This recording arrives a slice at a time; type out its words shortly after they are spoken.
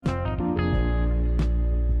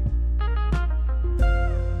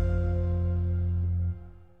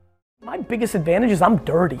biggest advantage is I'm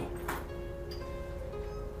dirty.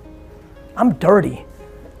 I'm dirty.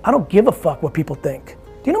 I don't give a fuck what people think. Do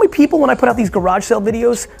you know how many people, when I put out these garage sale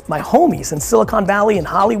videos, my homies in Silicon Valley and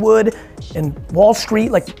Hollywood and Wall Street,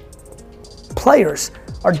 like players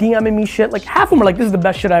are DMing me shit. Like half of them are like, this is the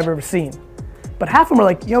best shit I've ever seen. But half of them are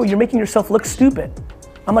like, yo, you're making yourself look stupid.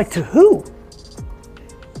 I'm like, to who?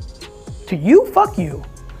 To you? Fuck you.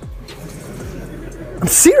 I'm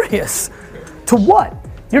serious. To what?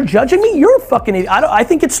 You're judging me? You're a fucking idiot. I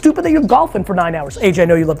think it's stupid that you're golfing for 9 hours. AJ, I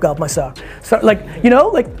know you love golf myself. So like, you know,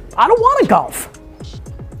 like, I don't want to golf.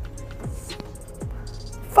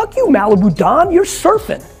 Fuck you, Malibu Don, you're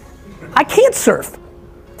surfing. I can't surf.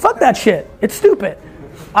 Fuck that shit, it's stupid.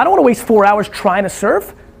 I don't want to waste 4 hours trying to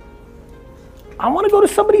surf. I want to go to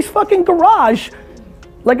somebody's fucking garage,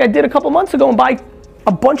 like I did a couple months ago, and buy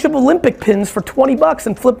a bunch of Olympic pins for 20 bucks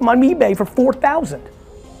and flip them on eBay for 4,000.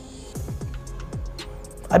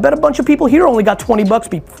 I bet a bunch of people here only got 20 bucks,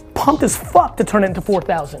 be pumped as fuck to turn it into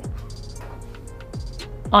 4,000.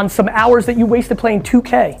 On some hours that you wasted playing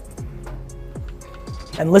 2K.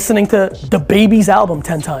 And listening to DaBaby's album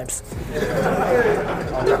 10 times.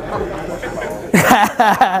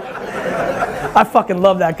 I fucking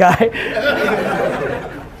love that guy.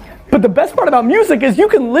 But the best part about music is you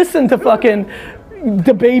can listen to fucking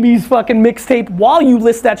DaBaby's fucking mixtape while you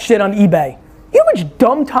list that shit on eBay. You know how much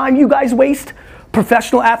dumb time you guys waste?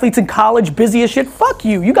 Professional athletes in college, busy as shit. Fuck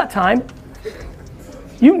you, you got time.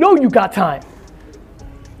 You know you got time.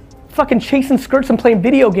 Fucking chasing skirts and playing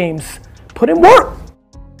video games. Put in work.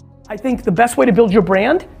 I think the best way to build your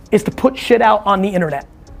brand is to put shit out on the internet.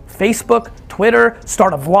 Facebook, Twitter,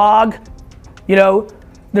 start a vlog. You know,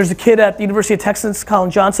 there's a kid at the University of Texas,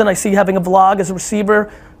 Colin Johnson, I see having a vlog as a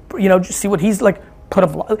receiver. You know, just see what he's like, put a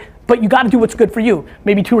vlog. But you gotta do what's good for you.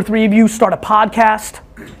 Maybe 2 or 3 of you start a podcast.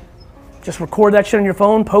 Just record that shit on your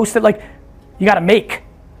phone, post it. Like, you gotta make,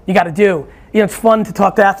 you gotta do. You know, it's fun to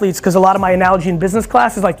talk to athletes because a lot of my analogy in business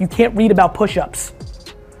class is like, you can't read about push-ups.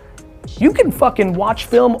 You can fucking watch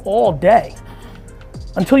film all day.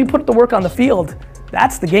 Until you put the work on the field,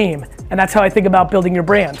 that's the game. And that's how I think about building your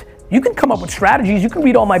brand. You can come up with strategies, you can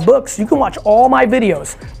read all my books, you can watch all my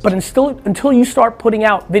videos, but until you start putting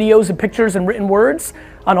out videos and pictures and written words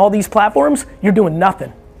on all these platforms, you're doing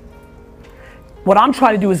nothing. What I'm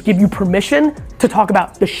trying to do is give you permission to talk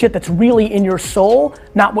about the shit that's really in your soul,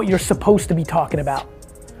 not what you're supposed to be talking about.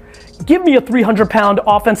 Give me a 300-pound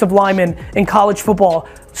offensive lineman in college football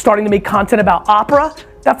starting to make content about opera,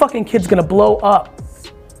 that fucking kid's gonna blow up.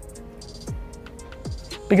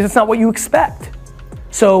 Because it's not what you expect.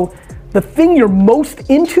 So the thing you're most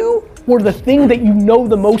into, or the thing that you know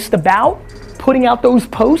the most about, putting out those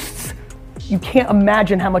posts, you can't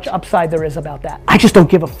imagine how much upside there is about that. I just don't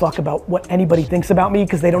give a fuck about what anybody thinks about me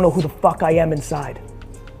because they don't know who the fuck I am inside.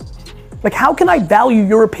 Like, how can I value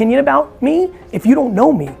your opinion about me if you don't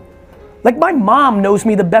know me? Like, my mom knows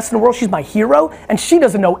me the best in the world, she's my hero, and she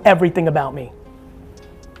doesn't know everything about me.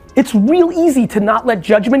 It's real easy to not let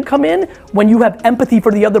judgment come in when you have empathy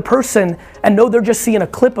for the other person and know they're just seeing a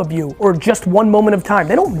clip of you or just one moment of time.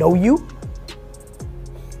 They don't know you.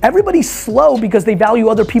 Everybody's slow because they value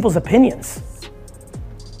other people's opinions.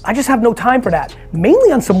 I just have no time for that.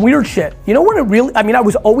 Mainly on some weird shit. You know when it really, I mean, I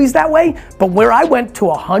was always that way, but where I went to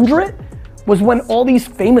 100 was when all these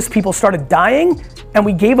famous people started dying and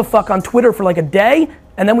we gave a fuck on Twitter for like a day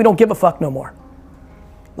and then we don't give a fuck no more.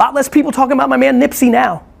 A lot less people talking about my man Nipsey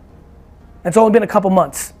now. It's only been a couple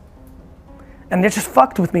months. And they're just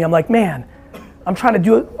fucked with me. I'm like, man, I'm trying to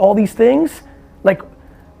do all these things. Like,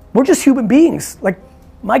 we're just human beings. Like,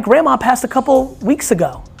 my grandma passed a couple weeks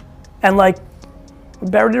ago. And like, we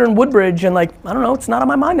buried her in Woodbridge and like, I don't know, it's not on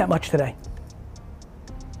my mind that much today.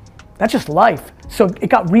 That's just life. So it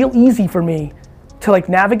got real easy for me to like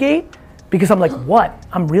navigate because I'm like, what?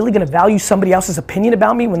 I'm really gonna value somebody else's opinion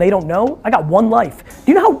about me when they don't know? I got one life.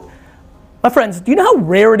 Do you know how, my friends, do you know how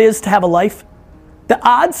rare it is to have a life? The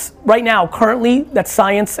odds right now, currently, that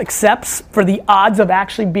science accepts for the odds of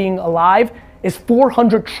actually being alive is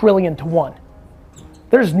 400 trillion to 1.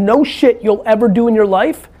 There's no shit you'll ever do in your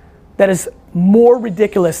life that is more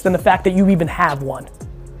ridiculous than the fact that you even have one.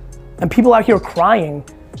 And people out here crying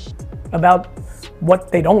about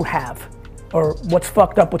what they don't have, or what's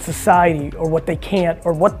fucked up with society, or what they can't,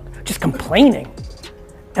 or what, just complaining.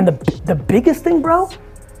 And the biggest thing, bro,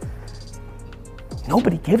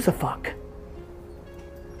 nobody gives a fuck.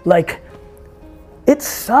 Like, it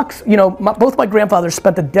sucks. You know, both my grandfathers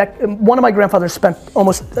spent one of my grandfathers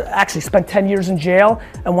spent 10 years in jail,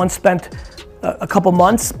 and one spent a couple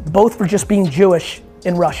months, both for just being Jewish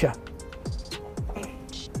in Russia.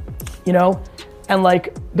 You know, And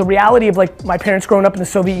like the reality of like my parents growing up in the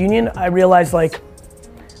Soviet Union, I realized like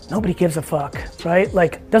nobody gives a fuck, right?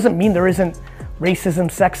 Like doesn't mean there isn't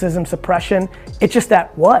racism, sexism, suppression. It's just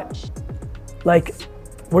that what? Like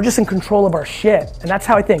we're just in control of our shit. And that's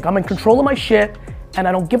how I think. I'm in control of my shit and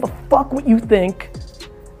I don't give a fuck what you think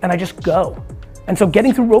and I just go. And so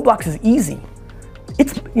getting through roadblocks is easy.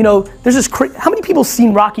 It's, you know, there's this, how many people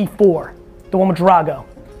seen Rocky IV, the one with Drago?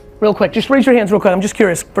 Real quick, just raise your hands real quick. I'm just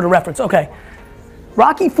curious for the reference, okay.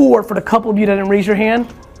 Rocky IV, for the couple of you that didn't raise your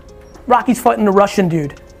hand, Rocky's fighting the Russian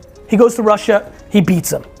dude. He goes to Russia, he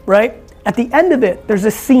beats him, right? At the end of it, there's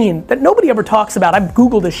a scene that nobody ever talks about. I've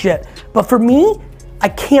Googled this shit. But for me, I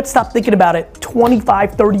can't stop thinking about it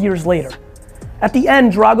 25, 30 years later. At the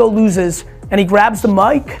end, Drago loses and he grabs the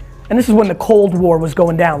mic, and this is when the Cold War was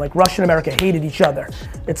going down. Like Russia and America hated each other.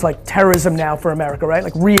 It's like terrorism now for America, right?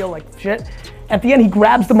 Like real, like shit. At the end, he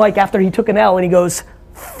grabs the mic after he took an L and he goes,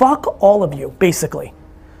 fuck all of you, basically.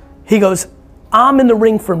 He goes, I'm in the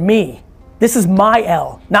ring for me. This is my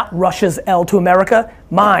L, not Russia's L to America,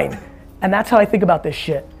 mine. And that's how I think about this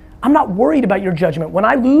shit. I'm not worried about your judgment. When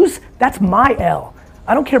I lose, that's my L.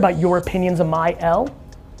 I don't care about your opinions of my L.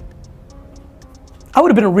 I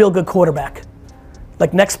would have been a real good quarterback.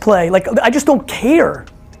 Like next play, like I just don't care.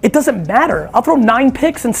 It doesn't matter. I'll throw 9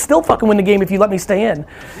 picks and still fucking win the game if you let me stay in,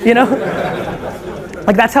 you know?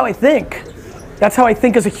 Like that's how I think. That's how I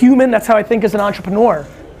think as a human, that's how I think as an entrepreneur,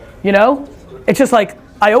 you know? It's just like,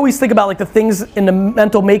 I always think about like the things in the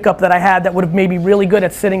mental makeup that I had that would have made me really good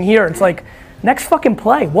at sitting here. It's like, next fucking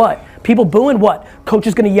play, what? People booing, what? Coach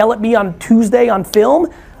is gonna yell at me on Tuesday on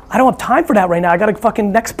film? I don't have time for that right now. I gotta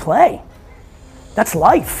fucking next play. That's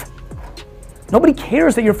life. Nobody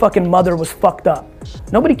cares that your fucking mother was fucked up.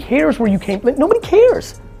 Nobody cares where you came, like, nobody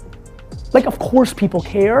cares. Like, of course people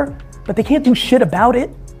care, but they can't do shit about it.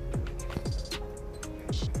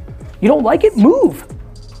 You don't like it? Move.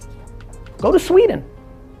 Go to Sweden.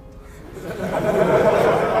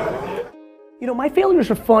 You know, my failures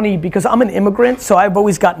are funny because I'm an immigrant, so I've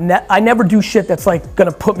always got, I never do shit that's like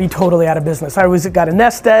gonna put me totally out of business. I always got a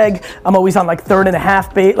nest egg, I'm always on like 3rd and a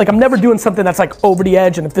half bait. Like I'm never doing something that's like over the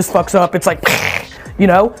edge and if this fucks up, it's like, you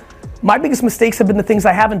know? My biggest mistakes have been the things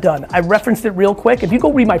I haven't done. I referenced it real quick. If you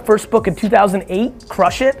go read my first book in 2008,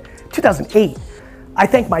 Crush It, 2008, I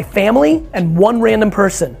thank my family and one random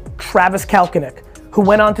person, Travis Kalanick, who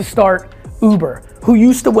went on to start Uber, who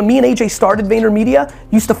used to, when me and AJ started VaynerMedia,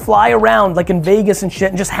 used to fly around like in Vegas and shit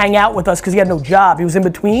and just hang out with us because he had no job. He was in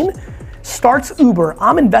between. Starts Uber.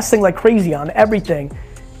 I'm investing like crazy on everything.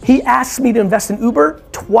 He asked me to invest in Uber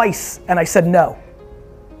twice and I said no.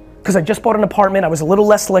 Because I just bought an apartment, I was a little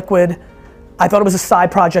less liquid. I thought it was a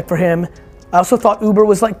side project for him. I also thought Uber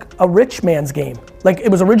was like a rich man's game. Like it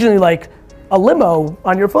was originally like a limo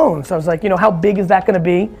on your phone. So I was like, you know, how big is that gonna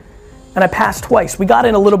be? And I passed twice. We got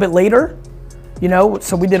in a little bit later, you know,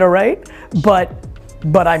 so we did all right. But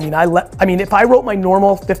I mean, if I wrote my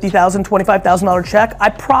normal $50,000, $25,000 check, I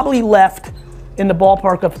probably left in the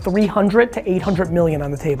ballpark of 300 to 800 million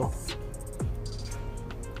on the table.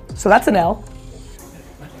 So that's an L.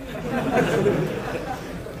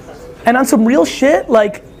 And on some real shit,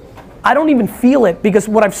 like, I don't even feel it because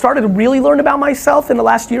what I've started to really learn about myself in the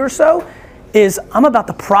last year or so is I'm about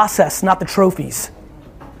the process, not the trophies.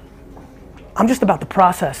 I'm just about the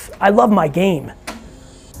process. I love my game.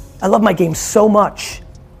 I love my game so much.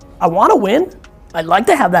 I want to win. I'd like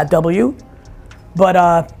to have that W,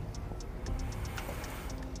 but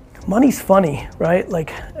money's funny, right?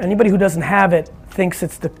 Like anybody who doesn't have it thinks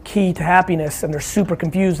it's the key to happiness and they're super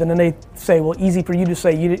confused and then they say, well, easy for you to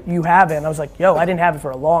say you have it. And I was like, yo, I didn't have it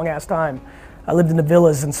for a long ass time. I lived in the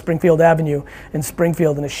villas in Springfield Avenue in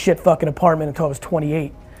Springfield in a shit fucking apartment until I was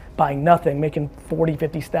 28, buying nothing, making 40,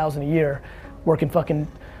 50,000 a year, working fucking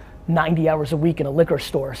 90 hours a week in a liquor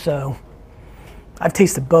store. So I've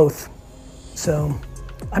tasted both. So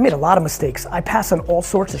I made a lot of mistakes. I pass on all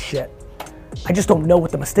sorts of shit. I just don't know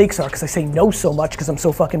what the mistakes are because I say no so much because I'm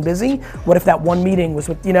so fucking busy. What if that one meeting was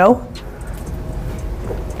with, you know?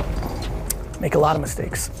 Make a lot of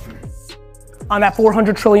mistakes. On that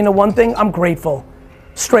 400 trillion to one thing, I'm grateful.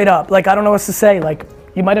 Straight up, like I don't know what to say. Like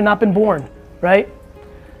you might have not been born, right?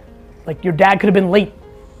 Like your dad could have been late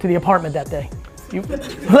to the apartment that day. You,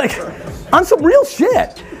 like on some real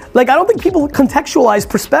shit. Like I don't think people contextualize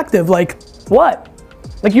perspective. Like what?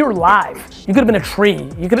 Like you're alive. You could have been a tree.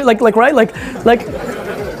 You could have like right? Like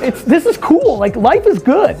this is cool. Like life is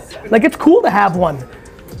good. Like it's cool to have one.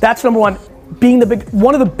 That's number one.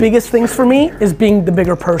 One of the biggest things for me is being the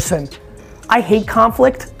bigger person. I hate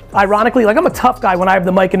conflict. Ironically, like I'm a tough guy when I have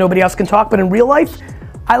the mic and nobody else can talk, but in real life,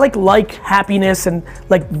 I like happiness and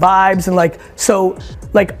like vibes and like, so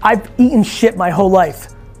like I've eaten shit my whole life.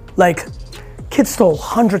 Like kids stole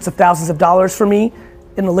hundreds of thousands of dollars from me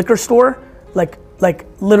in the liquor store. Like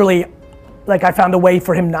literally, like I found a way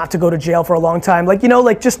for him not to go to jail for a long time. Like, you know,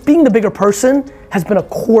 like just being the bigger person has been a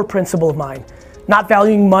core principle of mine. Not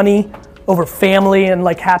valuing money over family and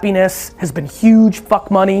like happiness has been huge.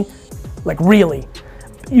 Fuck money, like really.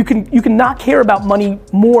 You can not care about money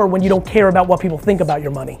more when you don't care about what people think about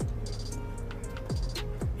your money.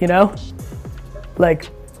 You know? Like,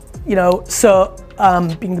 you know, so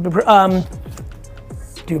being the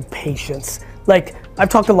dude, patience. Like I've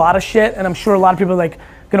talked a lot of shit and I'm sure a lot of people are like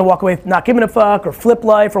gonna walk away not giving a fuck or flip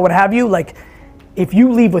life or what have you. Like if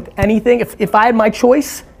you leave with anything, if I had my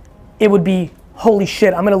choice, it would be holy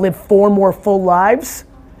shit, I'm gonna live 4 more full lives,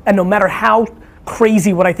 and no matter how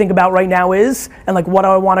crazy what I think about right now is, and like what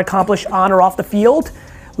I want to accomplish on or off the field,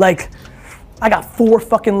 like I got 4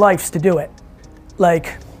 fucking lives to do it.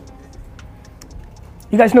 Like,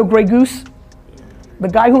 you guys know Grey Goose? The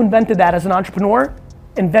guy who invented that as an entrepreneur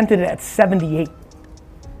invented it at 78.